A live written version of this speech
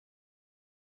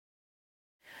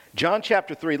John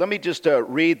chapter 3. Let me just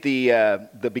read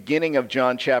the beginning of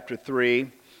John chapter 3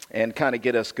 and kind of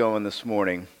get us going this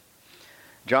morning.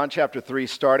 John chapter 3,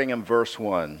 starting in verse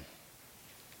 1.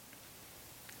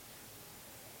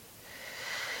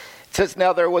 It says,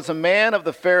 "Now there was a man of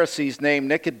the Pharisees named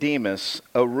Nicodemus,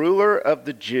 a ruler of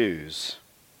the Jews.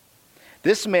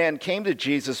 This man came to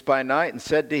Jesus by night and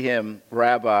said to him,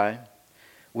 'Rabbi,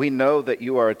 we know that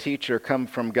you are a teacher come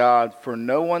from God, for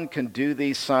no one can do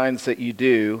these signs that you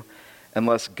do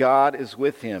unless God is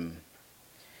with him.'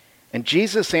 And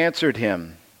Jesus answered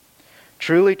him,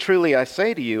 'Truly, truly, I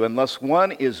say to you, unless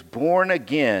one is born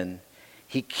again,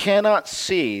 he cannot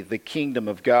see the kingdom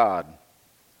of God.'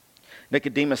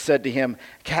 Nicodemus said to him,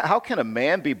 'How can a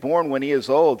man be born when he is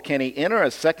old? Can he enter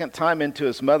a second time into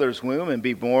his mother's womb and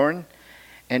be born?'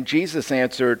 And Jesus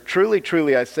answered, 'Truly,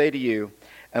 truly, I say to you,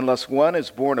 unless one is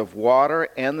born of water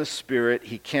and the Spirit,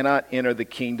 he cannot enter the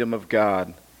kingdom of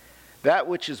God. That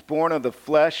which is born of the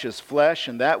flesh is flesh,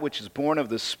 and that which is born of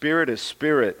the Spirit is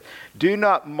spirit. Do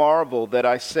not marvel that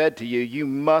I said to you, you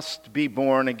must be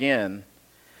born again.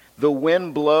 The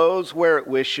wind blows where it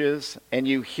wishes, and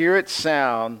you hear its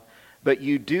sound, but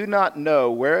you do not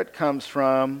know where it comes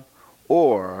from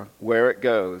or where it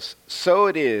goes. So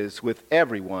it is with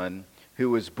everyone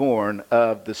who is born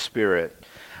of the Spirit.'"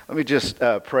 Let me just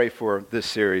pray for this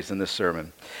series and this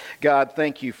sermon. God,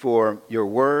 thank you for your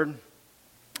word.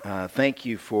 Thank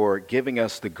you for giving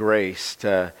us the grace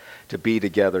to be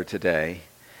together today.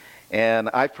 And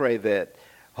I pray that,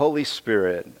 Holy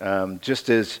Spirit, just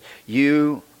as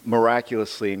you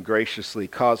miraculously and graciously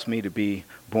caused me to be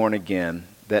born again,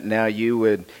 that now you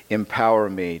would empower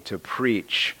me to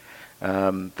preach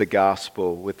the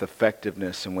gospel with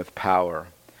effectiveness and with power.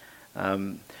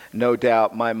 No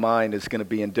doubt my mind is going to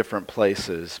be in different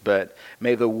places, but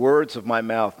may the words of my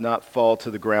mouth not fall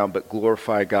to the ground, but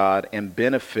glorify God and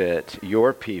benefit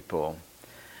your people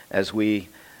as we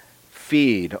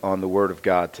feed on the word of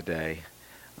God today.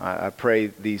 I pray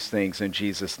these things in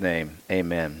Jesus' name.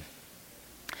 Amen.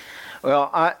 Well,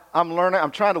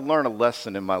 I'm trying to learn a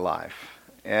lesson in my life.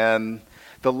 And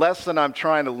the lesson I'm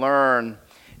trying to learn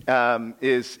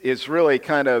is really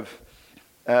kind of...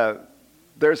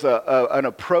 There's an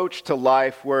approach to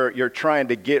life where you're trying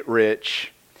to get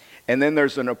rich, and then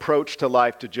there's an approach to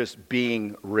life to just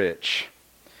being rich.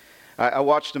 I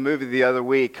watched a movie the other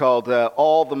week called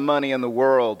All the Money in the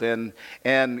World, and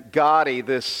Gotti,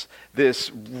 this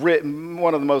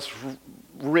one of the most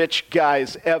rich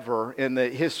guys ever in the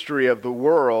history of the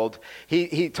world,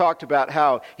 he talked about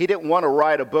how he didn't want to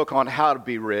write a book on how to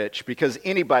be rich because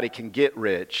anybody can get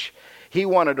rich. He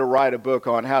wanted to write a book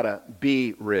on how to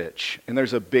be rich. And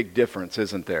there's a big difference,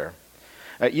 isn't there?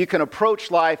 You can approach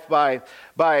life by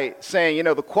saying,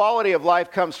 the quality of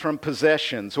life comes from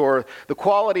possessions, or the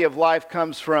quality of life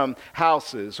comes from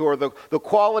houses, or the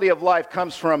quality of life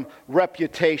comes from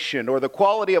reputation, or the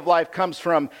quality of life comes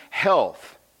from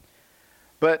health.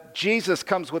 But Jesus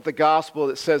comes with the gospel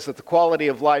that says that the quality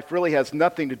of life really has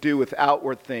nothing to do with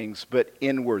outward things, but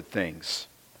inward things.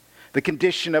 The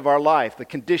condition of our life, the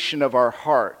condition of our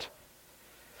heart.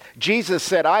 Jesus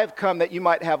said, "I have come that you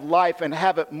might have life and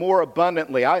have it more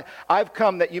abundantly. I've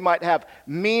come that you might have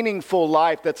meaningful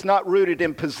life that's not rooted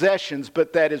in possessions,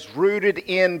 but that is rooted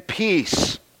in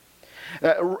peace.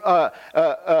 A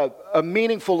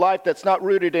meaningful life that's not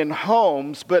rooted in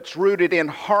homes, but it's rooted in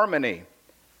harmony.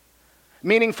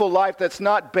 Meaningful life that's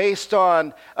not based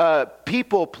on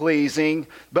people-pleasing,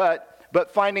 but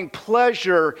finding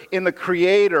pleasure in the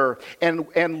Creator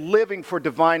and living for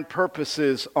divine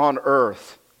purposes on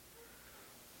earth.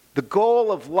 The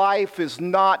goal of life is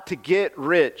not to get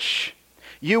rich.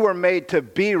 You were made to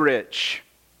be rich.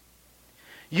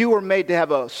 You were made to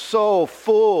have a soul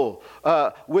full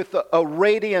with a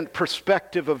radiant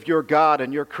perspective of your God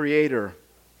and your Creator.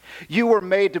 You were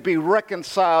made to be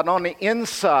reconciled on the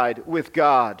inside with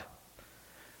God.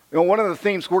 One of the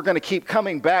things we're going to keep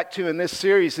coming back to in this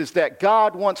series is that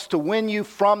God wants to win you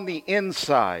from the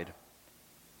inside.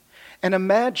 And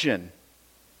imagine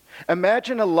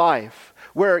a life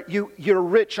where you're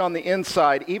rich on the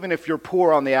inside, even if you're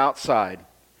poor on the outside.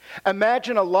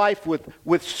 Imagine a life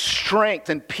with strength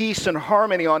and peace and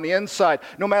harmony on the inside,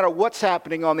 no matter what's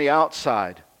happening on the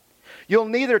outside. You'll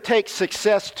neither take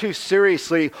success too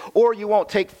seriously, or you won't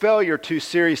take failure too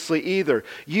seriously either.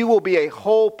 You will be a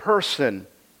whole person.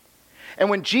 And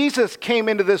when Jesus came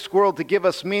into this world to give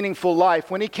us meaningful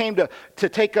life, when he came to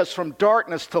take us from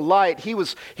darkness to light, he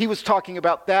was talking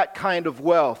about that kind of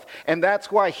wealth. And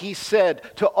that's why he said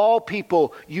to all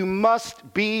people, you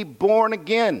must be born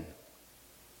again.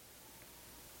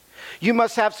 You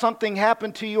must have something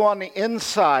happen to you on the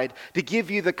inside to give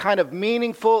you the kind of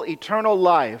meaningful, eternal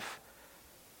life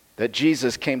that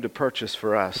Jesus came to purchase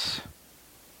for us.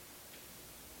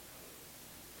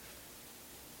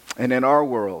 And in our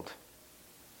world,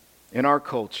 in our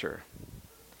culture,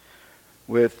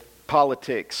 with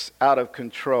politics out of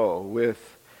control,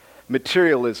 with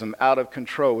materialism out of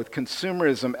control, with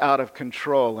consumerism out of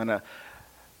control, and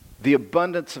the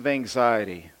abundance of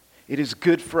anxiety, it is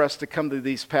good for us to come to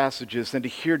these passages and to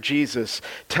hear Jesus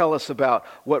tell us about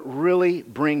what really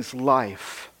brings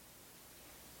life.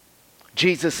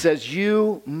 Jesus says,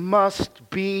 you must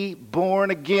be born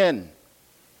again.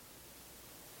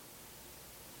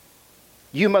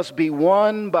 You must be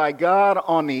won by God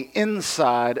on the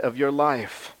inside of your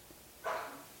life.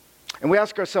 And we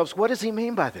ask ourselves, what does he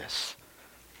mean by this?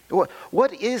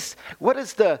 What is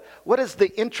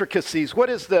the intricacies? What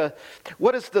is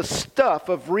the stuff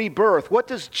of rebirth? What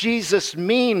does Jesus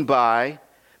mean by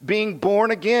being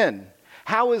born again?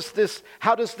 How does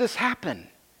this happen?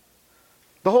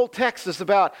 The whole text is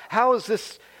about how is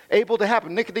this able to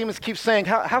happen? Nicodemus keeps saying,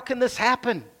 how can this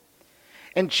happen?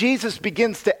 And Jesus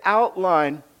begins to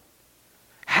outline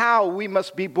how we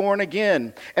must be born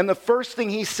again. And the first thing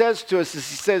he says to us is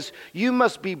he says, you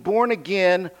must be born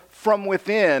again from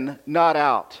within, not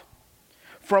out.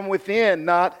 From within,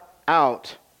 not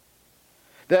out.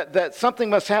 That something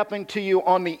must happen to you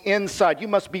on the inside. You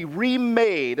must be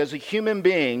remade as a human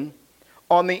being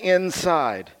on the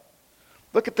inside.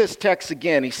 Look at this text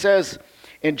again. He says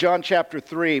in John chapter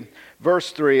 3,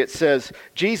 verse 3, it says,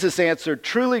 Jesus answered,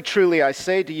 truly, truly, I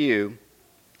say to you,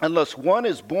 unless one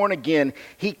is born again,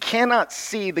 he cannot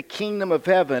see the kingdom of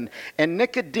heaven. And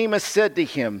Nicodemus said to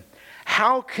him,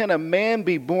 how can a man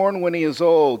be born when he is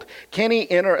old? Can he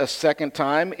enter a second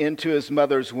time into his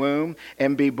mother's womb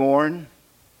and be born?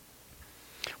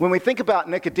 When we think about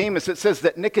Nicodemus, it says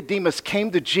that Nicodemus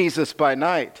came to Jesus by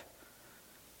night.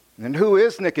 And who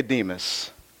is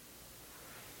Nicodemus?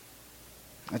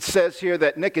 It says here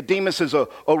that Nicodemus is a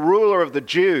ruler of the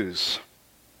Jews.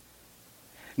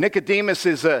 Nicodemus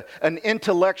is an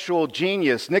intellectual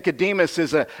genius. Nicodemus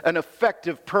is an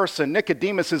effective person.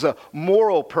 Nicodemus is a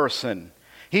moral person.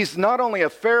 He's not only a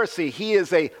Pharisee, he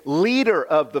is a leader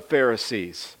of the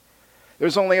Pharisees.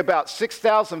 There's only about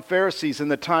 6,000 Pharisees in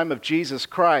the time of Jesus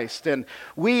Christ. And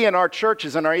we in our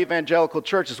churches, in our evangelical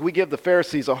churches, we give the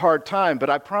Pharisees a hard time. But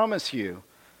I promise you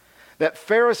that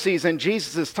Pharisees in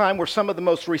Jesus' time were some of the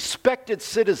most respected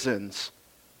citizens.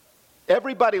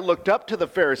 Everybody looked up to the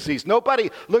Pharisees.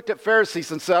 Nobody looked at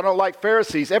Pharisees and said, I don't like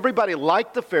Pharisees. Everybody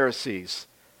liked the Pharisees.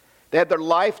 They had their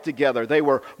life together. They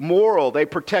were moral. They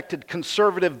protected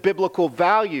conservative biblical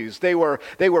values. They were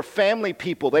family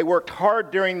people. They worked hard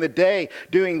during the day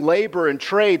doing labor and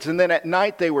trades, and then at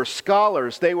night they were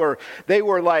scholars. They were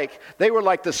like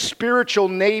the spiritual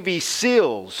Navy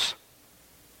SEALs.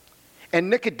 And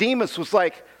Nicodemus was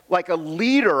like a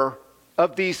leader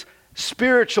of these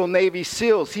spiritual Navy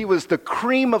SEALs. He was the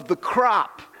cream of the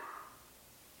crop.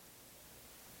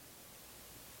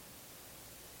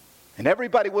 And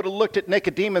everybody would have looked at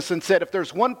Nicodemus and said, if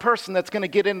there's one person that's going to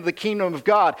get into the kingdom of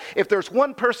God, if there's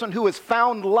one person who has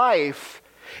found life,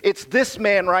 it's this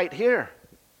man right here.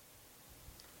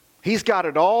 He's got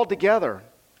it all together.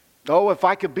 Oh, if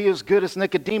I could be as good as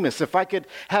Nicodemus, if I could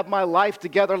have my life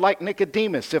together like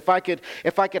Nicodemus, if I could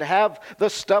have the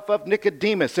stuff of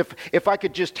Nicodemus, if I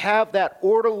could just have that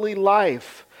orderly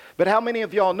life. But how many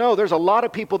of y'all know there's a lot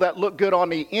of people that look good on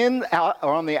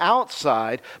the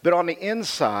outside, but on the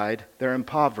inside, they're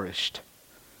impoverished.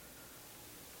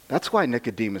 That's why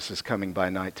Nicodemus is coming by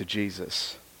night to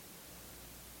Jesus.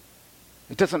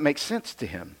 It doesn't make sense to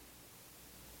him.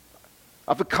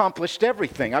 I've accomplished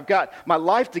everything. I've got my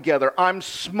life together. I'm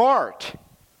smart.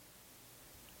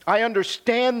 I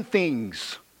understand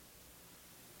things.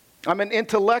 I'm an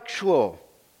intellectual.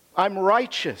 I'm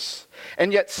righteous.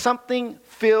 And yet something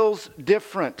feels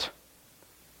different.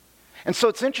 And so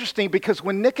it's interesting because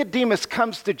when Nicodemus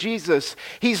comes to Jesus,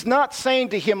 he's not saying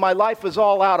to him, my life is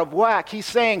all out of whack. He's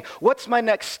saying, what's my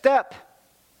next step?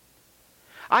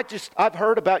 I've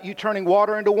heard about you turning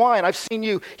water into wine. I've seen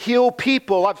you heal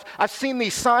people. I've seen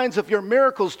these signs of your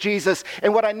miracles, Jesus.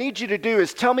 And what I need you to do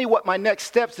is tell me what my next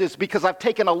steps is, because I've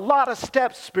taken a lot of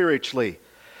steps spiritually,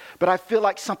 but I feel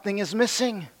like something is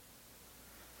missing.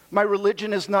 My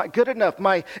religion is not good enough.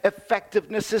 My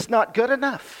effectiveness is not good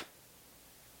enough.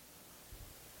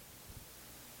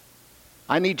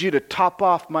 I need you to top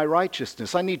off my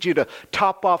righteousness. I need you to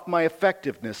top off my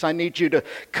effectiveness. I need you to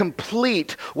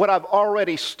complete what I've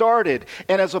already started.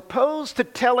 And as opposed to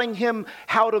telling him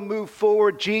how to move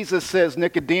forward, Jesus says,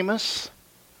 Nicodemus,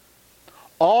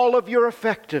 all of your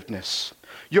effectiveness,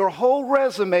 Your whole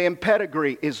resume and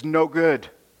pedigree is no good.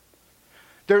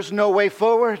 There's no way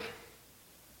forward.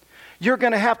 You're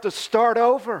going to have to start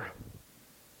over.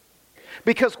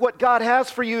 Because what God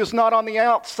has for you is not on the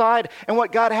outside, and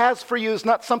what God has for you is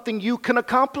not something you can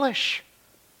accomplish.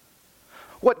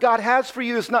 What God has for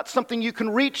you is not something you can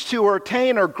reach to or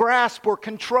attain or grasp or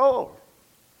control.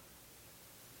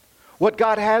 What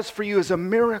God has for you is a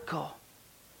miracle.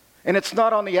 And it's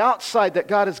not on the outside that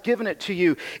God has given it to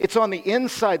you. It's on the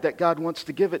inside that God wants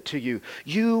to give it to you.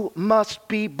 You must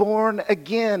be born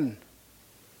again.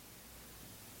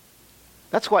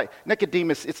 That's why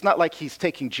Nicodemus, it's not like he's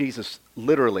taking Jesus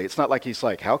literally. It's not like he's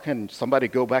like, how can somebody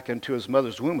go back into his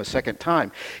mother's womb a second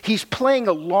time? He's playing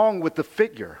along with the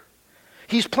figure.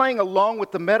 He's playing along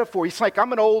with the metaphor. He's like,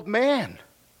 I'm an old man.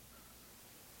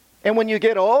 And when you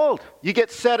get old, you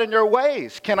get set in your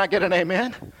ways. Can I get an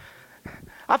amen?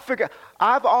 I figure,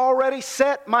 I've already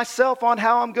set myself on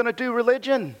how I'm going to do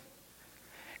religion.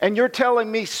 And you're telling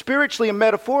me spiritually and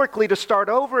metaphorically to start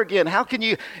over again. How can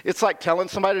you? It's like telling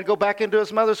somebody to go back into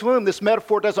his mother's womb. This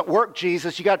metaphor doesn't work,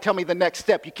 Jesus. You got to tell me the next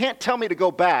step. You can't tell me to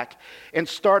go back and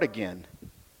start again.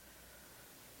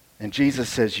 And Jesus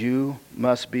says, you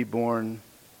must be born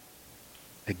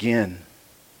again.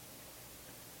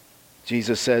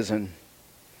 Jesus says in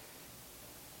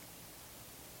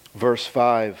verse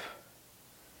 5,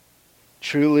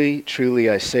 truly, truly,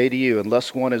 I say to you,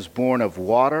 unless one is born of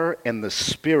water and the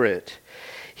Spirit,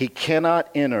 he cannot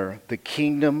enter the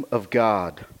kingdom of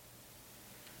God.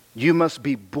 You must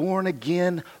be born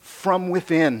again from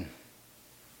within.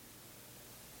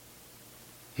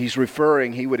 He's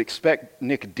referring, he would expect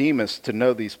Nicodemus to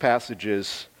know these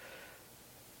passages,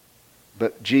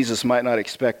 but Jesus might not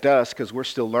expect us because we're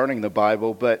still learning the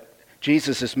Bible, but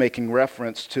Jesus is making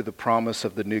reference to the promise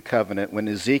of the new covenant when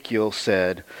Ezekiel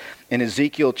said, in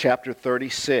Ezekiel chapter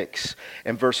 36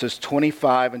 and verses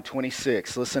 25 and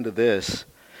 26, listen to this.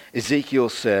 Ezekiel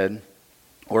said,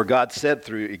 or God said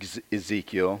through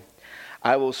Ezekiel,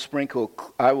 I will sprinkle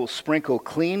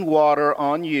clean water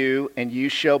on you, and you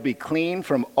shall be clean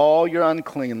from all your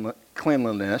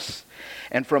uncleanliness,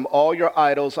 and from all your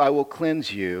idols I will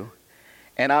cleanse you,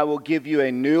 and I will give you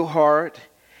a new heart,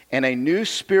 and a new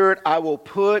spirit I will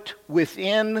put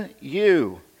within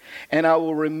you. And I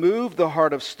will remove the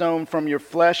heart of stone from your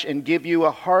flesh and give you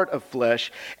a heart of flesh.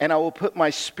 And I will put my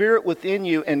spirit within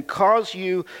you and cause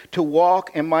you to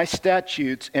walk in my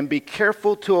statutes and be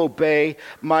careful to obey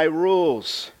my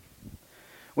rules.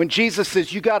 When Jesus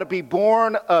says you got to be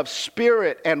born of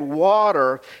spirit and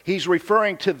water, he's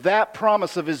referring to that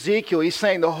promise of Ezekiel. He's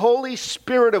saying the Holy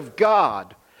Spirit of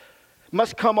God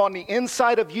must come on the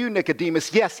inside of you,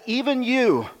 Nicodemus. Yes, even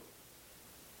you.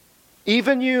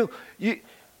 Even you.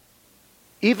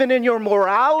 Even in your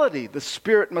morality, the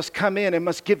Spirit must come in and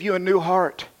must give you a new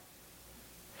heart.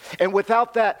 And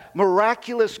without that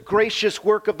miraculous, gracious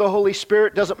work of the Holy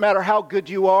Spirit, doesn't matter how good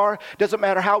you are, doesn't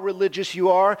matter how religious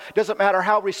you are, doesn't matter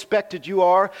how respected you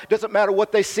are, doesn't matter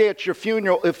what they say at your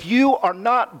funeral, if you are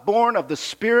not born of the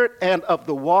Spirit and of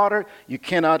the water, you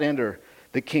cannot enter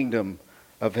the kingdom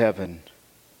of heaven.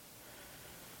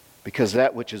 Because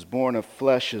that which is born of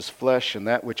flesh is flesh, and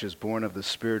that which is born of the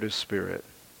Spirit is spirit.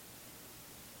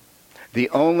 The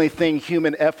only thing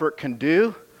human effort can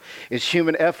do is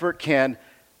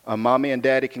mommy and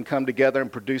daddy can come together and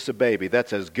produce a baby.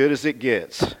 That's as good as it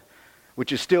gets,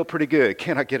 which is still pretty good.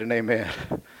 Can I get an amen?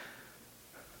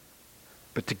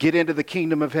 But to get into the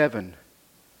kingdom of heaven,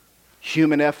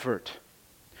 human effort,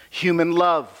 human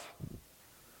love,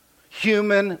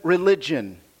 human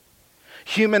religion,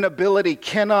 human ability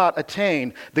cannot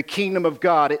attain the kingdom of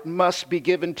God. It must be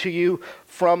given to you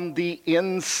from the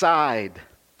inside.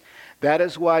 That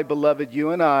is why, beloved, you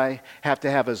and I have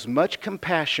to have as much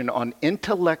compassion on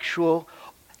intellectual,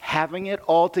 having it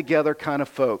all together kind of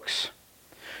folks.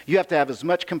 You have to have as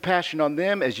much compassion on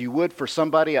them as you would for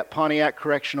somebody at Pontiac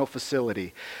Correctional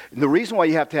Facility. And the reason why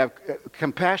you have to have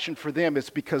compassion for them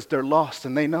is because they're lost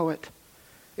and they know it.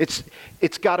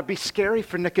 It's got to be scary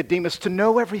for Nicodemus to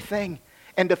know everything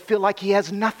and to feel like he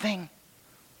has nothing.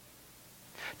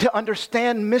 To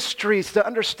understand mysteries, to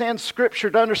understand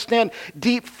Scripture, to understand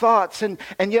deep thoughts, and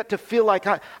yet to feel like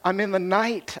I'm in the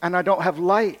night and I don't have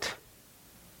light.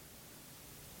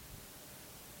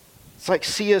 It's like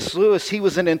C.S. Lewis. He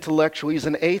was an intellectual. He's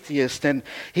an atheist, and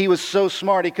he was so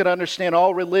smart he could understand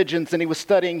all religions, and he was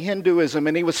studying Hinduism,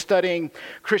 and he was studying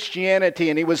Christianity,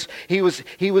 and he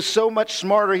was so much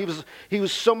smarter. He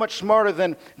was so much smarter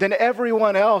than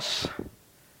everyone else,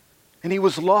 and he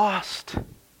was lost.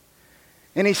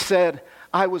 And he said,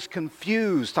 I was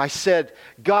confused. I said,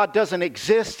 God doesn't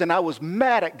exist, and I was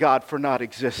mad at God for not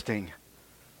existing.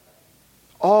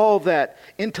 all that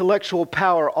intellectual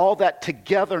power, all that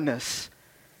togetherness,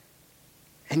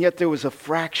 and yet there was a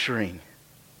fracturing.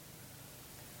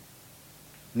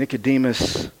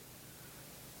 Nicodemus,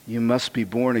 you must be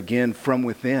born again from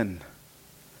within,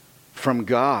 from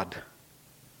God,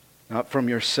 not from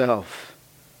yourself.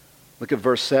 Look at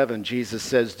verse 7. Jesus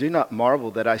says, "Do not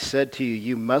marvel that I said to you,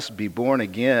 you must be born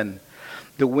again.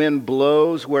 The wind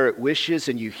blows where it wishes,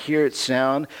 and you hear its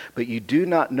sound, but you do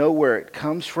not know where it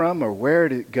comes from or where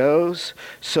it goes.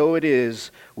 So it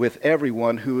is with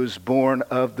everyone who is born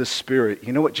of the Spirit."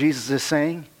 You know what Jesus is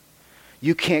saying?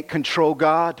 You can't control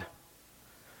God.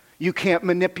 You can't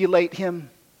manipulate him.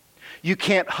 You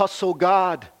can't hustle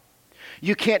God.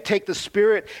 You can't take the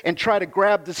Spirit and try to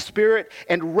grab the Spirit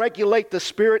and regulate the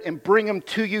Spirit and bring him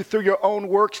to you through your own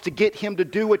works to get him to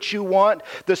do what you want.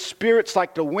 The Spirit's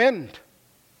like the wind.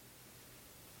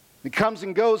 It comes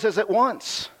and goes as it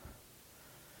wants.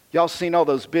 Y'all seen all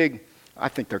those big, I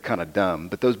think they're kind of dumb,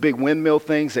 but those big windmill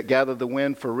things that gather the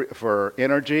wind for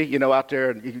energy, you know, out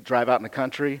there, and you drive out in the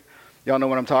country. Y'all know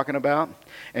what I'm talking about?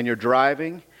 And you're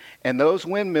driving, and those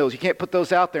windmills, you can't put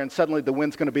those out there and suddenly the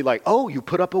wind's going to be like, oh, you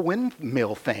put up a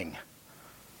windmill thing.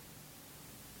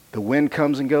 The wind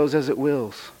comes and goes as it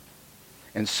wills.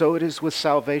 And so it is with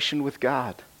salvation with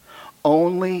God.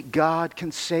 Only God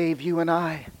can save you and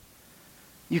I.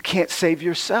 You can't save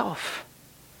yourself.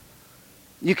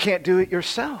 You can't do it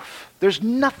yourself. There's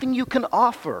nothing you can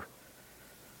offer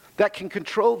that can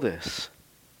control this.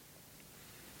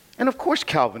 And of course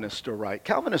Calvinists are right.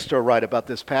 Calvinists are right about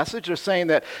this passage. They're saying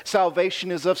that salvation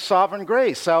is of sovereign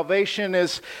grace. Salvation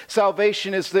is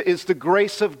the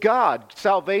grace of God.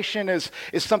 Salvation is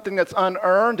something that's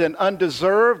unearned and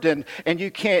undeserved, and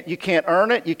you can't earn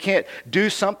it. You can't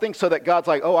do something so that God's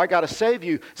like, oh, I got to save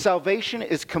you. Salvation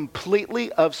is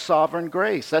completely of sovereign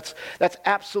grace. That's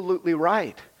absolutely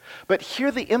right. But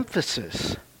hear the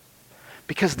emphasis,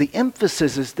 because the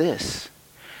emphasis is this.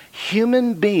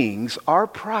 Human beings, our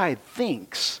pride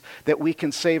thinks that we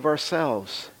can save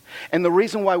ourselves. And the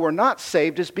reason why we're not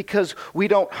saved is because we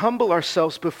don't humble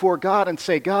ourselves before God and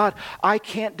say, God, I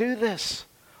can't do this.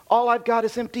 All I've got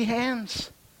is empty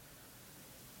hands.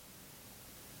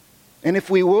 And if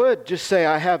we would just say,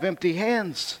 I have empty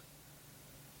hands,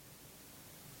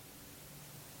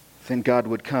 then God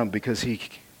would come, because he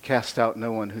casts out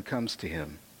no one who comes to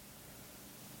him.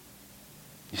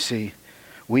 You see,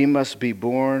 we must be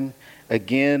born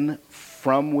again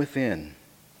from within.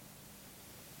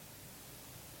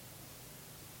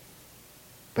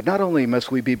 But not only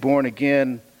must we be born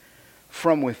again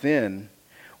from within,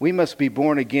 we must be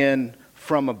born again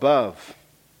from above.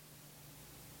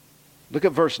 Look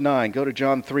at verse 9. Go to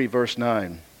John 3, verse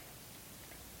 9.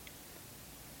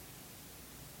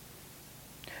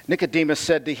 Nicodemus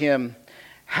said to him,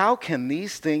 "How can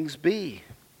these things be?"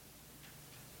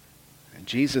 And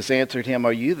Jesus answered him,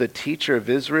 "Are you the teacher of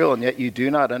Israel, and yet you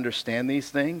do not understand these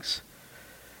things?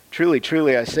 Truly,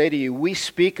 truly, I say to you, we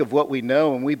speak of what we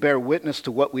know, and we bear witness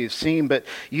to what we have seen, but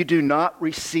you do not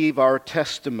receive our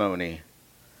testimony.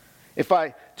 If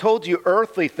I told you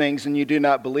earthly things and you do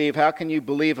not believe, how can you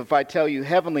believe if I tell you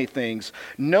heavenly things?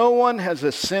 No one has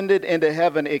ascended into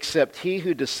heaven except he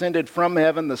who descended from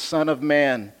heaven, the Son of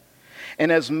Man.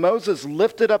 And as Moses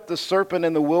lifted up the serpent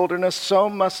in the wilderness, so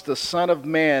must the Son of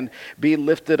Man be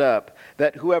lifted up,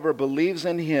 that whoever believes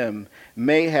in him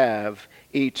may have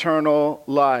eternal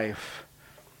life."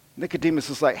 Nicodemus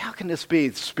is like, how can this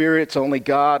be? Spirits, only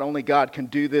God can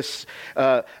do this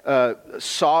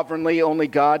sovereignly. Only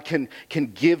God can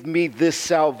give me this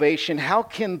salvation. How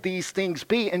can these things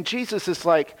be? And Jesus is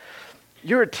like,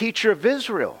 you're a teacher of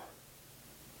Israel.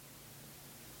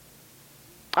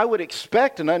 I would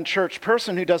expect an unchurched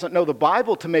person who doesn't know the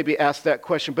Bible to maybe ask that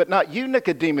question, but not you,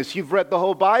 Nicodemus. You've read the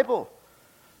whole Bible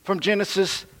from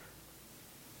Genesis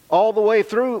all the way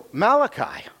through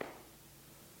Malachi.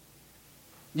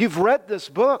 You've read this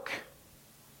book.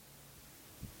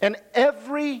 And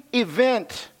every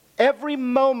event, every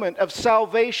moment of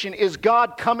salvation is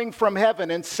God coming from heaven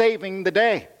and saving the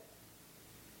day.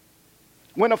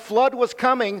 When a flood was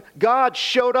coming, God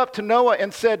showed up to Noah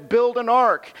and said, build an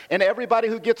ark, and everybody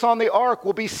who gets on the ark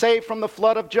will be saved from the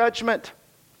flood of judgment.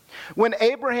 When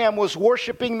Abraham was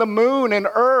worshiping the moon in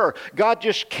Ur, God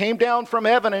just came down from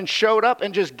heaven and showed up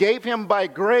and just gave him by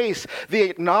grace the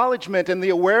acknowledgement and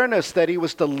the awareness that he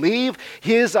was to leave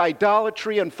his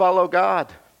idolatry and follow God.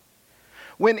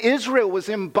 When Israel was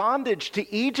in bondage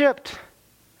to Egypt,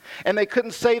 and they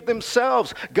couldn't save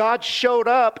themselves, God showed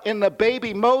up in the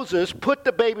baby Moses, put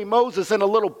the baby Moses in a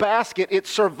little basket. It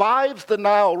survives the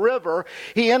Nile River.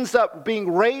 He ends up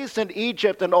being raised in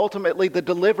Egypt and ultimately the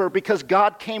deliverer, because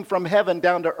God came from heaven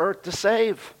down to earth to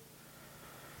save.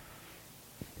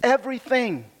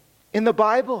 Everything in the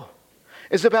Bible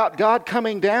is about God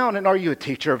coming down. And are you a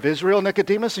teacher of Israel,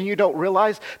 Nicodemus, and you don't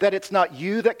realize that it's not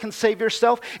you that can save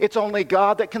yourself? It's only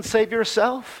God that can save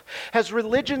yourself? Has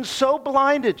religion so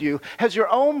blinded you? Has your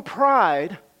own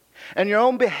pride and your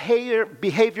own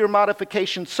behavior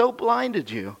modification so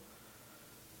blinded you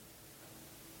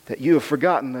that you have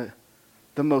forgotten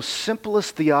the most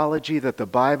simplest theology that the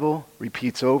Bible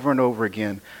repeats over and over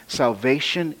again?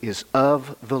 Salvation is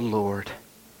of the Lord.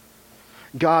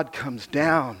 God comes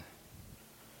down.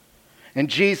 And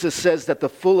Jesus says that the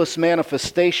fullest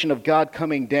manifestation of God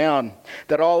coming down,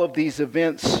 that all of these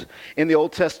events in the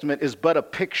Old Testament is but a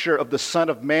picture of the Son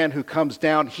of Man who comes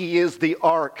down. He is the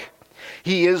ark.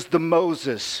 He is the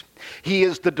Moses. He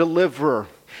is the deliverer.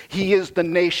 He is the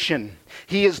nation.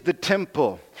 He is the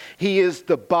temple. He is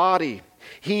the body.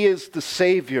 He is the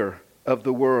Savior of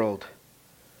the world.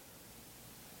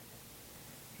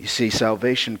 You see,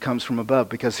 salvation comes from above,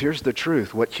 because here's the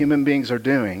truth. What human beings are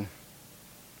doing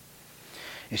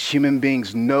is human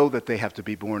beings know that they have to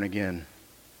be born again.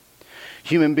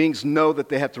 Human beings know that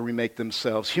they have to remake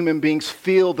themselves. Human beings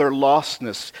feel their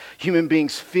lostness. Human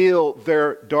beings feel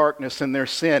their darkness and their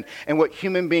sin. And what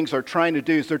human beings are trying to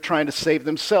do is they're trying to save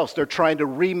themselves. They're trying to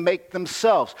remake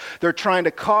themselves. They're trying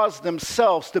to cause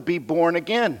themselves to be born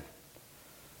again.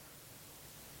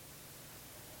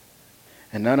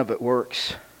 And none of it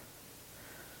works.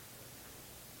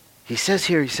 He says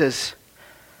here,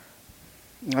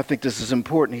 I think this is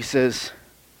important. He says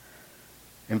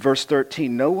in verse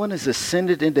 13, no one has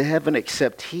ascended into heaven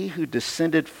except he who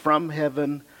descended from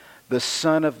heaven, the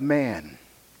Son of Man.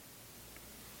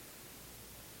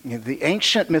 You know, the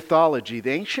ancient mythology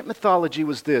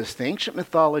was this. The ancient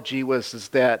mythology was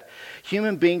that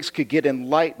human beings could get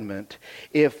enlightenment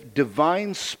if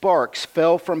divine sparks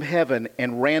fell from heaven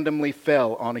and randomly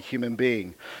fell on a human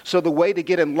being. So the way to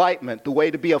get enlightenment, the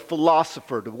way to be a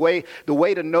philosopher, the way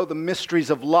to know the mysteries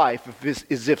of life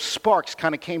is if sparks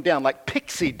kind of came down like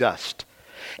pixie dust.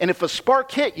 And if a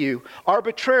spark hit you,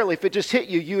 arbitrarily, if it just hit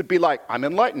you, you would be like, I'm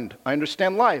enlightened. I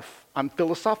understand life. I'm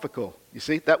philosophical. You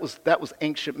see, that was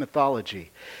ancient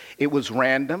mythology. It was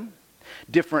random.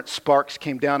 Different sparks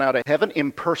came down out of heaven,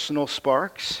 impersonal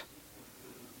sparks.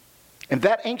 And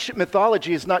that ancient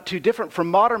mythology is not too different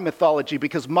from modern mythology,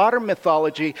 because modern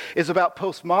mythology is about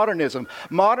postmodernism.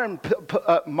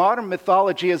 Modern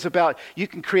mythology is about you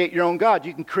can create your own God,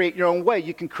 you can create your own way,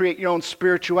 you can create your own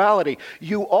spirituality.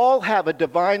 You all have a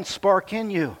divine spark in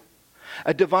you,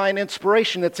 a divine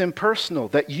inspiration that's impersonal,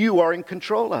 that you are in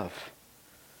control of.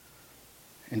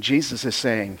 And Jesus is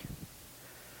saying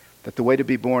that the way to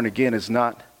be born again is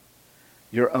not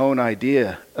your own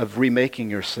idea of remaking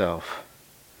yourself.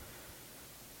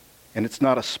 And it's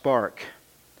not a spark.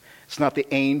 It's not the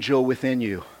angel within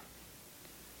you.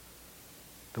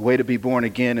 The way to be born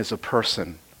again is a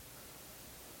person.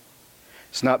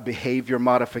 It's not behavior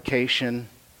modification.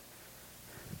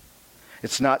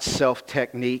 It's not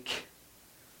self-technique.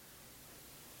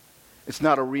 It's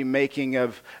not a remaking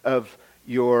of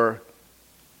your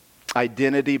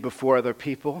identity before other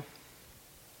people.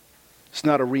 It's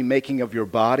not a remaking of your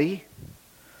body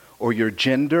or your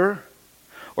gender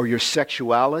or your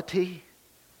sexuality.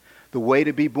 The way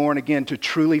to be born again, to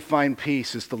truly find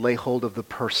peace, is to lay hold of the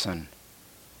person,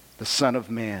 the Son of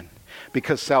Man.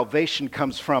 Because salvation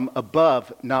comes from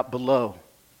above, not below.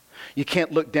 You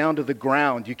can't look down to the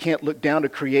ground. You can't look down to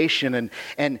creation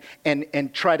and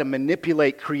try to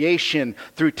manipulate creation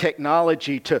through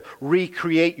technology to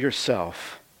recreate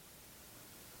yourself.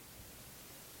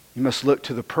 You must look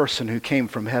to the person who came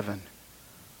from heaven.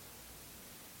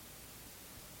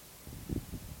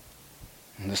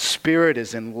 And the Spirit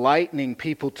is enlightening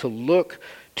people to look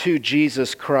to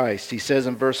Jesus Christ. He says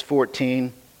in verse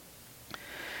 14,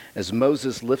 as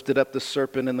Moses lifted up the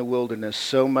serpent in the wilderness,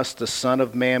 so must the Son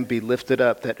of Man be lifted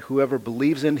up, that whoever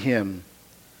believes in him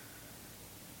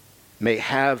may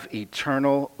have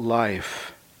eternal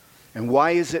life. And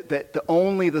why is it that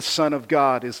only the Son of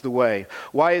God is the way?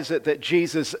 Why is it that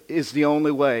Jesus is the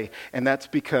only way? And that's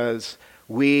because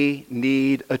we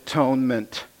need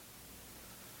atonement.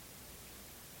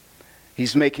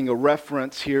 He's making a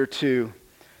reference here to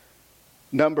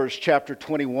Numbers chapter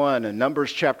 21. And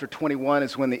Numbers chapter 21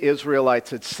 is when the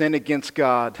Israelites had sinned against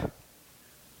God.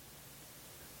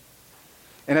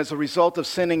 And as a result of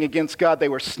sinning against God, they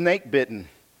were snake bitten.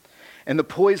 And the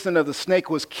poison of the snake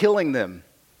was killing them.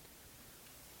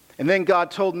 And then God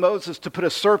told Moses to put a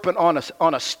serpent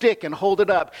on a stick and hold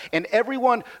it up. And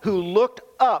everyone who looked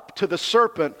up to the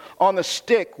serpent on the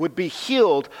stick would be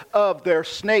healed of their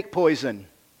snake poison.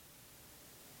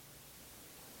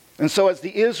 And so as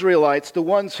the Israelites, the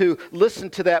ones who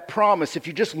listened to that promise, if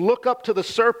you just look up to the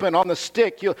serpent on the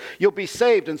stick, you'll be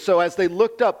saved. And so as they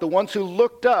looked up, the ones who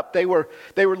looked up, they were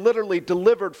literally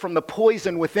delivered from the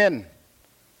poison within.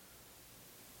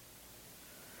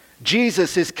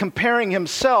 Jesus is comparing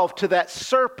himself to that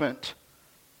serpent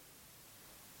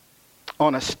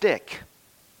on a stick.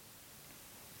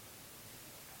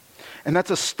 And that's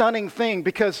a stunning thing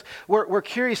because we're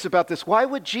curious about this. Why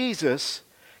would Jesus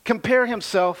compare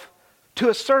himself to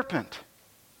a serpent?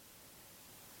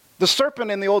 The serpent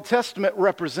in the Old Testament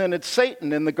represented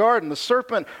Satan in the garden. The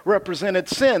serpent represented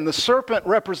sin. The serpent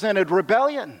represented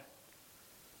rebellion.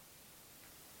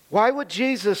 Why would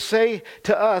Jesus say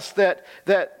to us that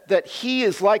he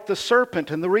is like the serpent?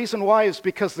 And the reason why is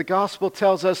because the gospel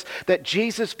tells us that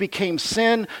Jesus became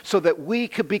sin so that we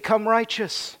could become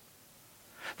righteous.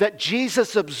 That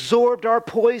Jesus absorbed our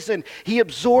poison. He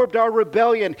absorbed our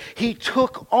rebellion. He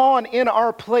took on in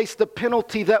our place the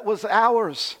penalty that was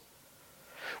ours.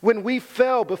 When we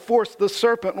fell before the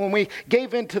serpent, when we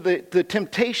gave into the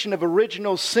temptation of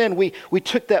original sin, we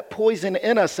took that poison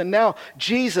in us. And now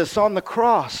Jesus on the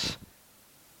cross.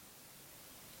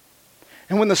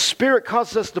 And when the Spirit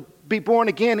causes us to be born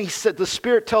again, he said, the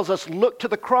Spirit tells us, look to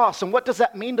the cross. And what does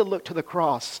that mean to look to the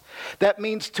cross? That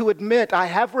means to admit, I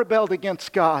have rebelled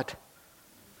against God.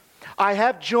 I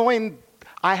have joined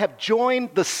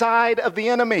the side of the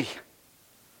enemy.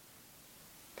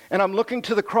 And I'm looking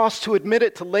to the cross to admit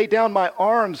it, to lay down my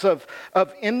arms of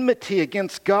enmity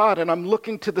against God. And I'm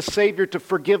looking to the Savior to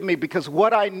forgive me, because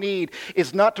what I need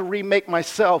is not to remake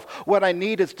myself. What I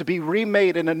need is to be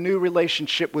remade in a new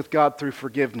relationship with God through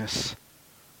forgiveness.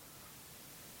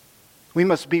 We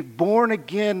must be born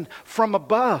again from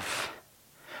above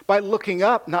by looking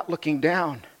up, not looking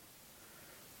down.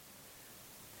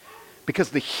 Because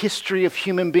the history of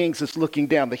human beings is looking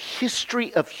down. The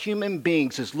history of human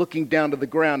beings is looking down to the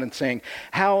ground and saying,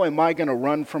 how am I going to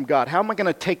run from God? How am I going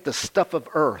to take the stuff of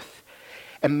earth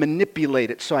and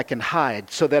manipulate it so I can hide,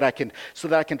 so that I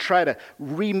can try to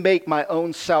remake my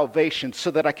own salvation, so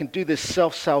that I can do this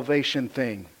self-salvation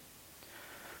thing?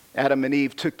 Adam and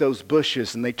Eve took those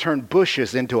bushes and they turned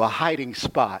bushes into a hiding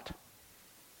spot.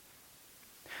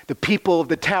 The people of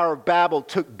the Tower of Babel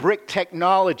took brick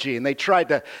technology and they tried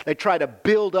to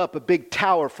build up a big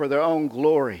tower for their own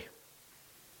glory.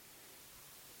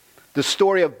 The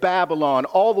story of Babylon,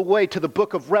 all the way to the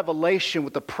book of Revelation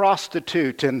with the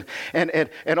prostitute and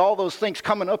all those things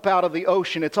coming up out of the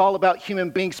ocean. It's all about human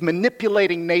beings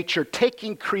manipulating nature,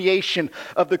 taking creation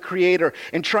of the Creator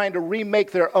and trying to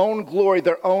remake their own glory,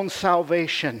 their own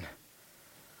salvation.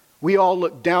 We all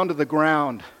look down to the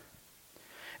ground.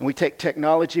 And we take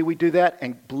technology, we do that.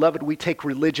 And beloved, we take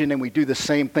religion and we do the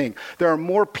same thing. There are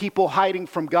more people hiding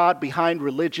from God behind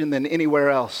religion than anywhere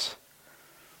else.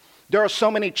 There are so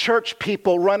many church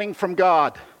people running from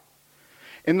God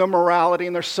in their morality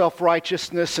and their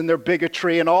self-righteousness and their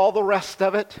bigotry and all the rest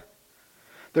of it.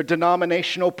 Their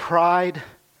denominational pride.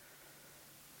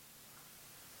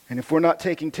 And if we're not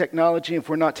taking technology, if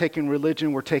we're not taking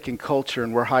religion, we're taking culture,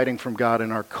 and we're hiding from God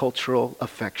in our cultural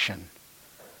affection.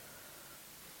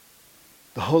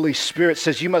 The Holy Spirit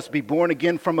says you must be born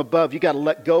again from above. You got to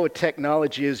let go of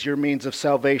technology as your means of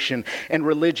salvation, and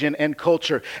religion and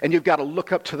culture. And you've got to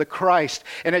look up to the Christ.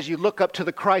 And as you look up to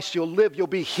the Christ, you'll live. You'll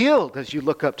be healed as you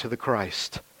look up to the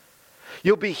Christ.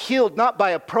 You'll be healed not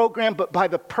by a program, but by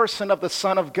the person of the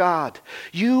Son of God.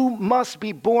 You must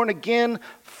be born again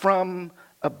from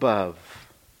above.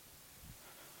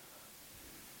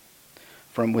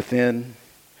 From within,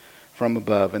 from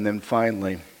above. And then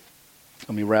finally,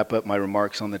 let me wrap up my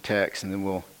remarks on the text and then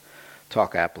we'll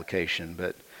talk application.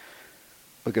 But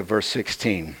look at verse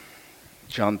 16,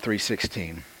 John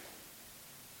 3:16.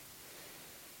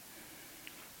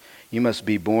 You must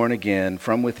be born again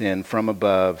from within, from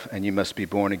above, and you must be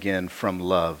born again from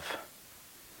love.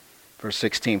 Verse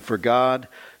 16, for God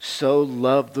so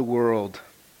loved the world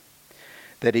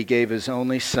that he gave his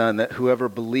only Son, that whoever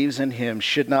believes in him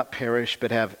should not perish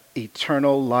but have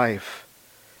eternal life.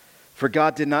 For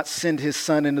God did not send his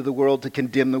Son into the world to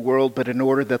condemn the world, but in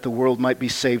order that the world might be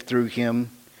saved through him.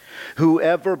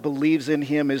 Whoever believes in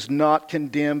him is not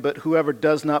condemned, but whoever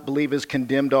does not believe is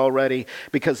condemned already,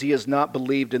 because he has not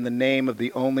believed in the name of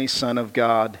the only Son of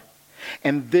God.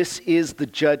 And this is the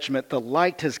judgment. The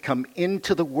light has come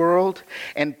into the world,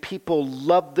 and people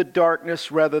love the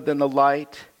darkness rather than the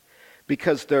light,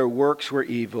 because their works were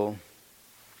evil.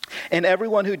 And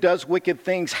everyone who does wicked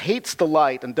things hates the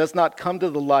light and does not come to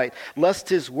the light, lest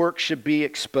his work should be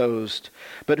exposed.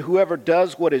 But whoever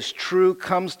does what is true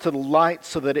comes to the light,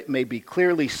 so that it may be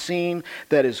clearly seen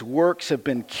that his works have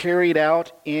been carried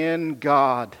out in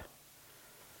God.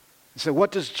 So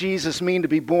what does Jesus mean to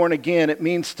be born again? It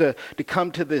means to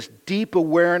come to this deep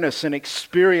awareness and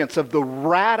experience of the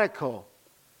radical,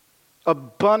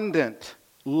 abundant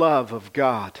love of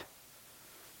God.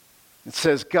 It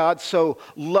says God so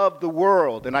loved the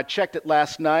world. And I checked it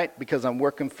last night because I'm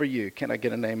working for you. Can I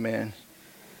get an amen?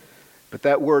 But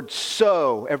that word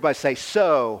so, everybody say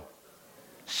so.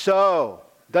 So.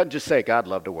 Doesn't just say God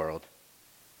loved the world.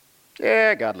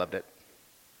 Yeah, God loved it.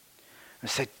 I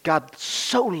said, God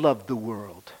so loved the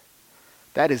world.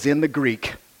 That is in the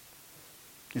Greek.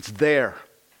 It's there.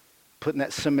 Putting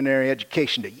that seminary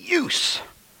education to use.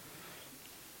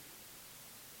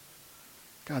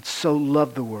 God so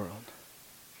loved the world.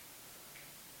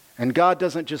 And God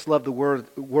doesn't just love the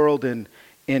world in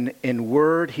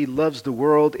word. He loves the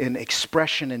world in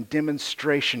expression and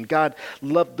demonstration. God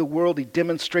loved the world. He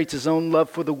demonstrates his own love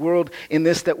for the world in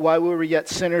this, that while we were yet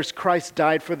sinners, Christ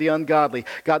died for the ungodly.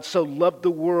 God so loved the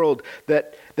world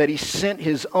that he sent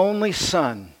his only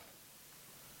Son,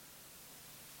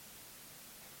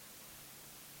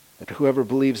 that whoever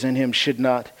believes in him should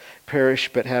not perish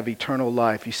but have eternal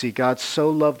life. You see, God so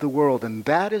loved the world, and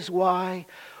that is why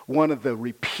one of the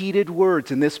repeated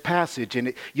words in this passage,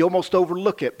 and you almost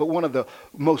overlook it, but one of the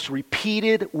most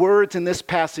repeated words in this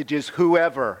passage is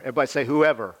whoever. Everybody say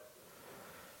whoever.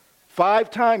 5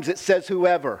 times it says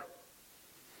whoever.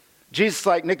 Jesus is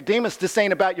like, Nicodemus, this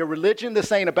ain't about your religion.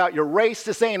 This ain't about your race.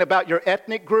 This ain't about your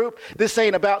ethnic group. This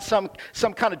ain't about some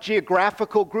kind of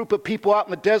geographical group of people out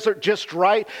in the desert just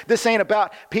right. This ain't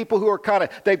about people who are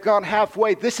they've gone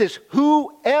halfway. This is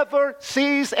whoever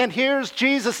sees and hears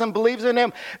Jesus and believes in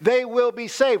him, they will be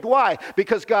saved. Why?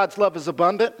 Because God's love is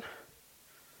abundant.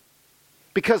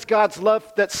 Because God's love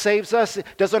that saves us, it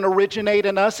doesn't originate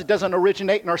in us. It doesn't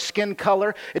originate in our skin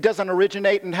color. It doesn't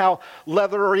originate in how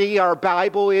leathery our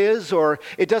Bible is, or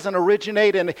it doesn't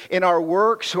originate in our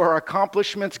works or our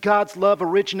accomplishments. God's love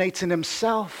originates in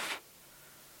himself.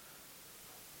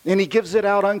 And he gives it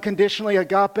out unconditionally,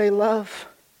 agape love.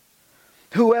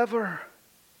 Whoever.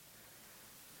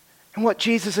 And what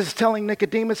Jesus is telling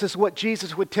Nicodemus is what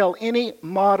Jesus would tell any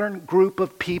modern group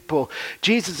of people.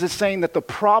 Jesus is saying that the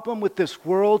problem with this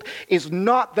world is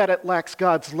not that it lacks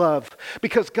God's love,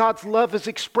 because God's love is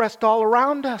expressed all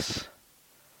around us.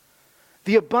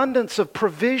 The abundance of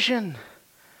provision,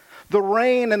 the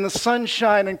rain and the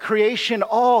sunshine and creation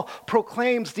all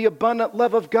proclaims the abundant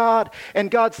love of God. And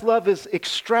God's love is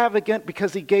extravagant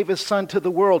because he gave his Son to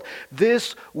the world.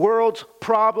 This world's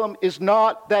problem is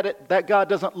not that God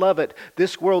doesn't love it.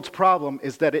 This world's problem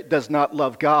is that it does not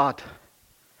love God.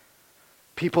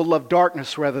 People love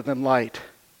darkness rather than light.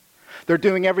 They're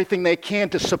doing everything they can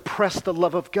to suppress the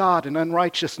love of God and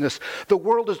unrighteousness. The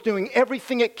world is doing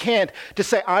everything it can to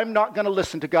say, I'm not going to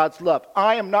listen to God's love.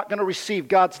 I am not going to receive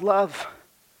God's love.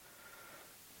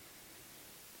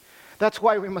 That's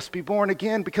why we must be born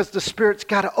again, because the Spirit's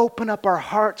got to open up our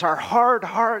hearts, our hard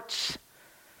hearts,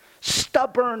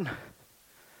 stubborn.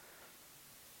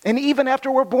 And even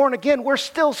after we're born again, we're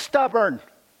still stubborn.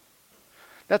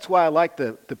 That's why I like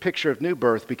the picture of new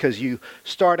birth, because you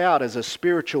start out as a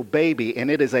spiritual baby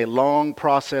and it is a long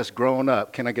process growing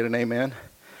up. Can I get an amen?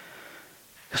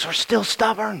 Because we're still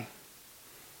stubborn.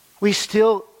 We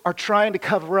still are trying to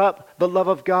cover up the love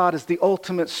of God as the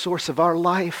ultimate source of our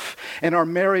life and our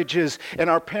marriages and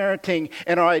our parenting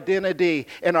and our identity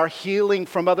and our healing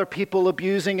from other people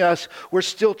abusing us. We're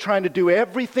still trying to do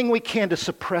everything we can to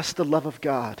suppress the love of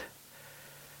God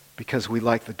because we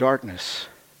like the darkness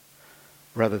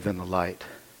rather than the light.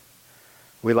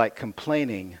 We like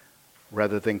complaining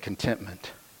rather than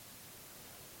contentment.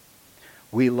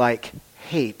 We like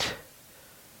hate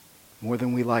more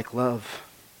than we like love.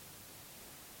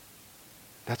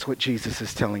 That's what Jesus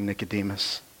is telling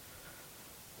Nicodemus.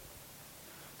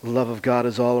 The love of God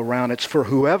is all around. It's for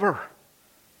whoever.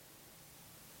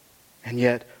 And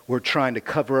yet we're trying to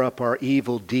cover up our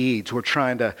evil deeds. We're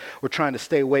trying to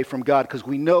stay away from God because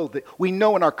we know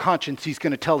in our conscience he's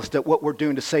going to tell us that what we're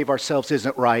doing to save ourselves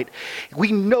isn't right.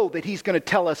 We know that he's going to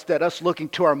tell us that us looking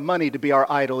to our money to be our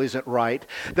idol isn't right.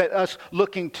 That us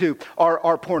looking to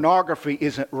our pornography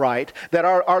isn't right. That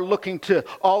our looking to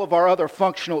all of our other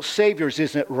functional saviors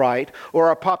isn't right. Or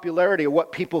our popularity or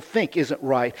what people think isn't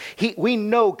right. We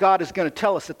know God is going to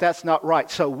tell us that that's not right.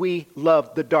 So we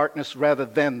love the darkness rather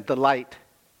than the light.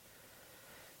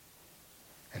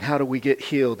 And how do we get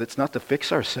healed? It's not to fix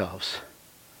ourselves.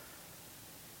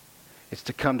 It's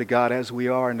to come to God as we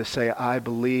are and to say, I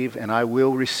believe and I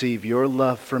will receive your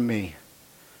love for me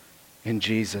in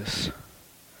Jesus.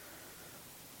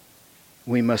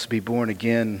 We must be born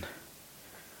again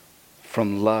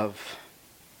from love.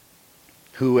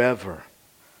 Whoever.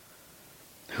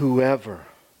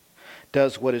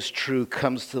 does what is true,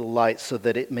 comes to the light so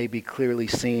that it may be clearly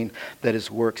seen that his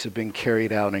works have been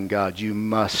carried out in God. You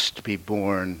must be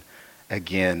born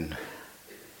again.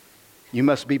 You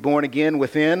must be born again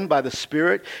within by the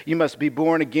Spirit. You must be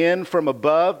born again from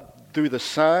above through the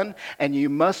Son. And you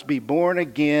must be born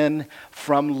again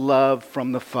from love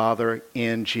from the Father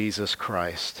in Jesus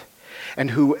Christ.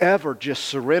 And whoever just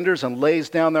surrenders and lays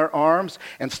down their arms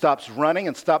and stops running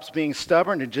and stops being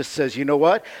stubborn and just says, you know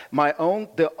what?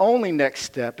 The only next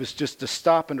step is just to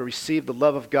stop and to receive the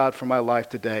love of God for my life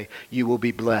today. You will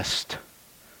be blessed.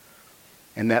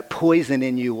 And that poison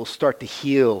in you will start to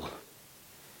heal.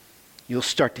 You'll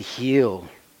start to heal.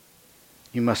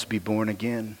 You must be born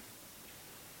again.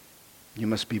 You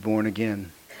must be born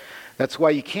again. That's why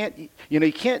you can't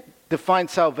define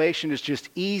salvation as just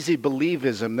easy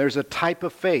believism. There's a type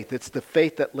of faith. It's the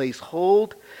faith that lays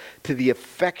hold to the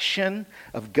affection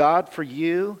of God for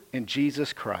you in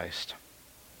Jesus Christ.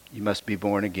 You must be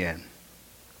born again.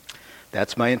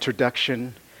 That's my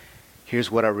introduction. Here's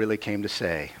what I really came to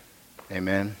say.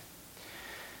 Amen.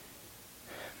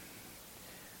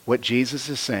 What Jesus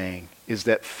is saying is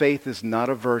that faith is not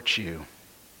a virtue.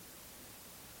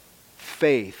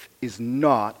 Faith is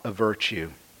not a virtue.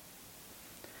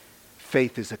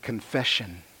 Faith is a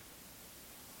confession.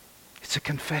 It's a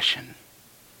confession.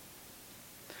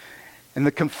 And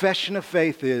the confession of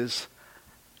faith is,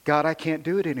 God, I can't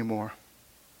do it anymore.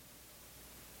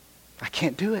 I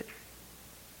can't do it.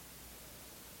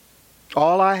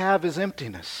 All I have is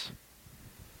emptiness.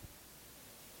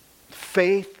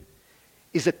 Faith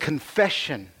is a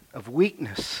confession of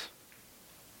weakness.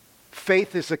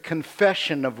 Faith is a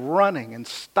confession of running and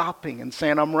stopping and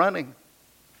saying, I'm running.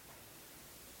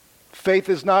 Faith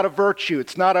is not a virtue.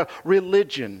 It's not a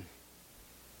religion.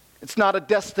 It's not a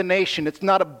destination. It's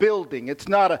not a building. It's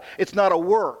not a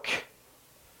work.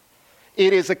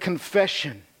 It is a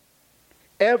confession.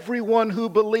 Everyone who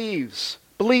believes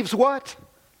what?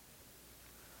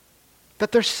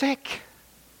 That they're sick.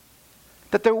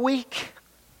 That they're weak.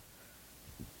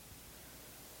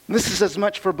 This is as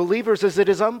much for believers as it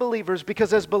is unbelievers,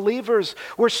 because as believers,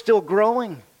 we're still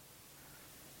growing.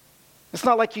 It's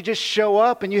not like you just show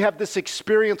up and you have this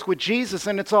experience with Jesus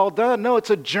and it's all done. No, it's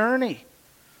a journey.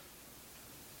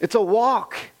 It's a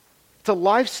walk. It's a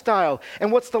lifestyle.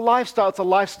 And what's the lifestyle? It's a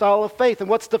lifestyle of faith. And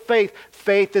what's the faith?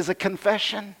 Faith is a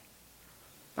confession.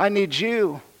 I need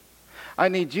you. I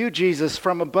need you, Jesus,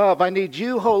 from above. I need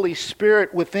you, Holy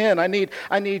Spirit, within. I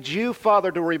need you,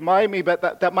 Father, to remind me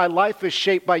that my life is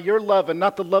shaped by your love and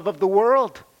not the love of the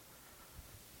world.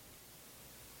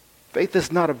 Faith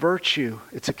is not a virtue.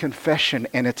 It's a confession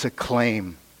and it's a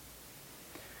claim.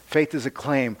 Faith is a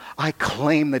claim. I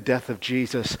claim the death of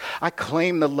Jesus. I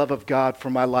claim the love of God for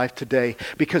my life today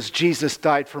because Jesus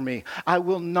died for me. I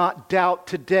will not doubt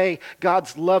today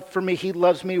God's love for me. He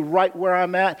loves me right where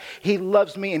I'm at. He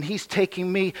loves me and He's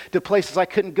taking me to places I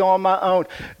couldn't go on my own.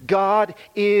 God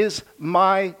is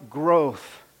my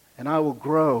growth, and I will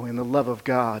grow in the love of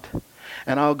God.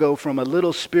 And I'll go from a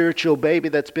little spiritual baby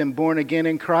that's been born again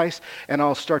in Christ, and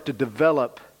I'll start to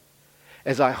develop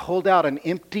as I hold out an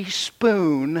empty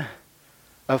spoon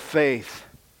of faith.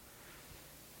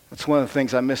 That's one of the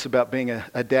things I miss about being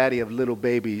a daddy of little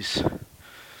babies.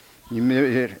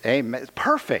 Amen.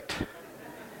 Perfect.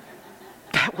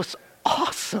 That was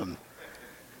awesome.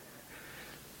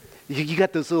 You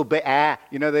got those little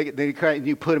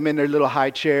you put them in their little high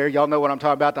chair. Y'all know what I'm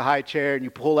talking about, the high chair, and you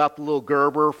pull out the little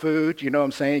Gerber food. You know what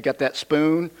I'm saying? You got that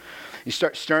spoon. You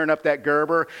start stirring up that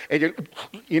Gerber, and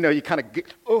you kind of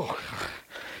get,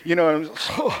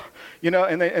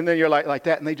 and then you're like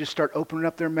that, and they just start opening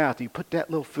up their mouth. You put that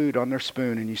little food on their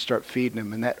spoon, and you start feeding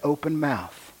them in that open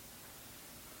mouth.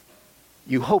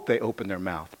 You hope they open their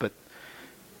mouth, but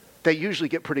they usually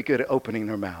get pretty good at opening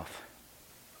their mouth.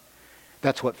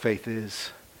 That's what faith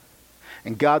is.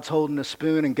 And God's holding the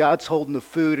spoon, and God's holding the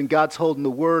food, and God's holding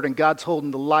the word, and God's holding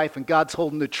the life, and God's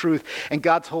holding the truth, and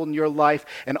God's holding your life.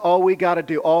 And all we got to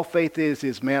do, all faith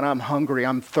is, man, I'm hungry,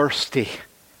 I'm thirsty.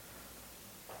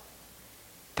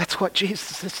 That's what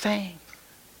Jesus is saying.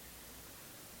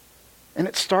 And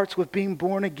it starts with being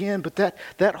born again, but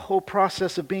that whole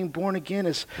process of being born again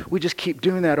is, we just keep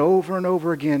doing that over and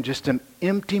over again, just an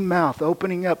empty mouth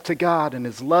opening up to God and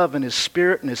His love and His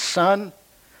Spirit and His Son.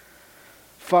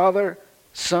 Father,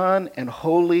 Son, and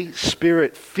Holy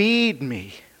Spirit, feed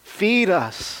me, feed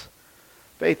us.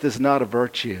 Faith is not a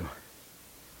virtue.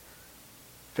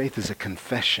 Faith is a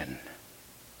confession.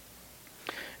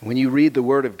 When you read the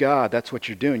Word of God, that's what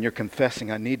you're doing. You're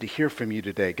confessing, I need to hear from you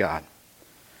today, God.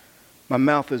 My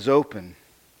mouth is open.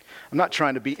 I'm not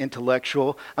trying to be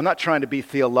intellectual. I'm not trying to be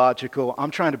theological.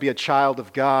 I'm trying to be a child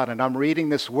of God, and I'm reading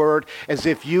this word as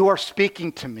if you are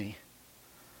speaking to me.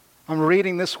 I'm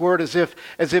reading this word as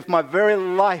if my very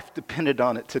life depended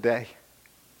on it today.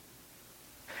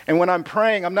 And when I'm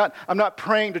praying, I'm not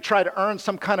praying to try to earn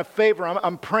some kind of favor.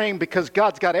 I'm praying because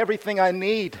God's got everything I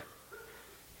need.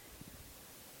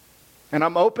 And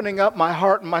I'm opening up my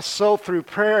heart and my soul through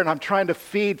prayer, and I'm trying to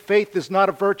feed. Faith is not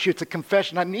a virtue, it's a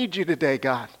confession. I need you today,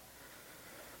 God.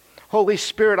 Holy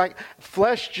Spirit,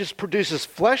 flesh just produces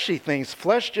fleshy things.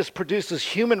 Flesh just produces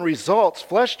human results.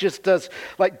 Flesh just does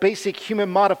like basic human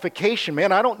modification.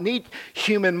 Man, I don't need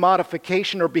human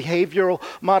modification or behavioral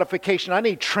modification. I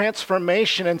need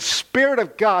transformation, and Spirit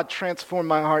of God, transform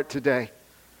my heart today.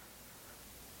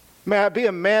 May I be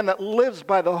a man that lives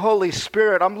by the Holy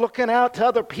Spirit. I'm looking out to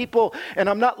other people, and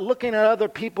I'm not looking at other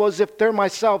people as if they're my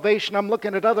salvation. I'm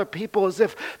looking at other people as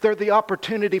if they're the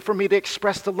opportunity for me to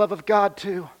express the love of God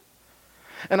too.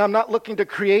 And I'm not looking to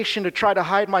creation to try to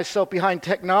hide myself behind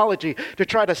technology, to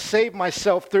try to save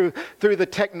myself through the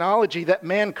technology that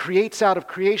man creates out of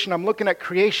creation. I'm looking at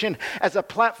creation as a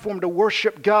platform to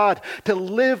worship God, to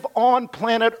live on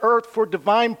planet Earth for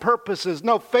divine purposes.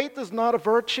 No, faith is not a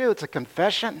virtue, it's a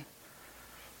confession.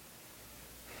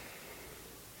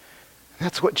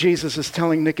 That's what Jesus is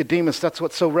telling Nicodemus. That's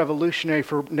what's so revolutionary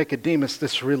for Nicodemus,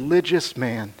 this religious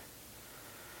man.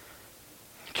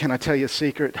 Can I tell you a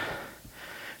secret?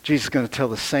 Jesus is going to tell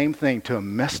the same thing to a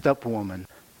messed up woman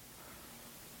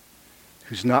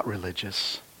who's not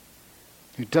religious,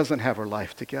 who doesn't have her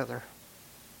life together.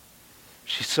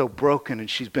 She's so broken and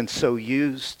she's been so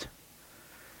used.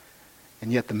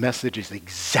 And yet the message is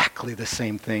exactly the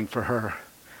same thing for her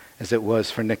as it was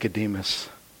for Nicodemus.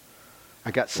 I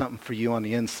got something for you on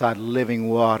the inside, living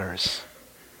waters.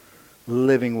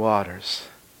 Living waters.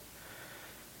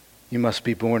 You must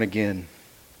be born again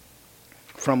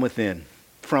from within,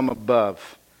 from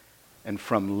above, and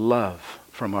from love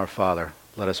from our Father.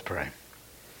 Let us pray.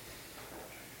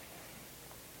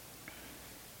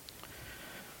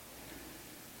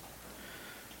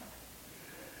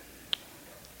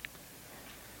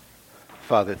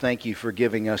 Father, thank you for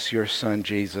giving us your Son,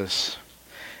 Jesus.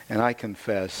 And I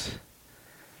confess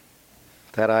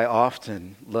that I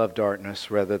often love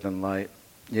darkness rather than light.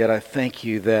 Yet I thank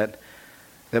you that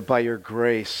by your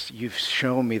grace, you've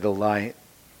shown me the light.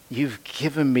 You've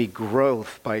given me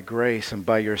growth by grace and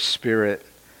by your Spirit.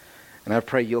 And I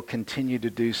pray you'll continue to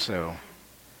do so.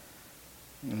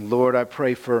 And Lord, I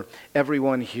pray for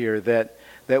everyone here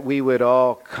that we would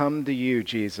all come to you,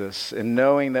 Jesus, and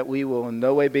knowing that we will in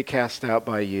no way be cast out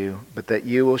by you, but that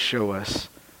you will show us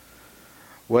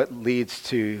what leads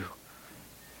to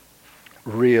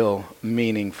real,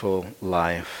 meaningful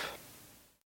life.